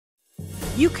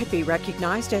You could be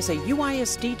recognized as a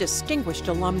UISD Distinguished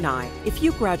Alumni. If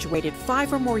you graduated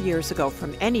 5 or more years ago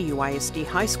from any UISD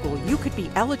high school, you could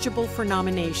be eligible for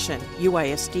nomination.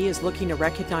 UISD is looking to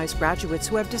recognize graduates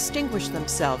who have distinguished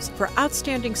themselves for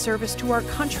outstanding service to our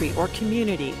country or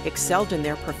community, excelled in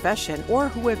their profession, or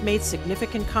who have made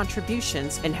significant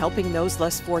contributions in helping those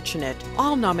less fortunate.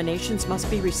 All nominations must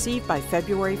be received by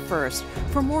February 1st.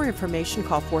 For more information,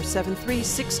 call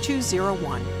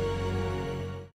 473-6201.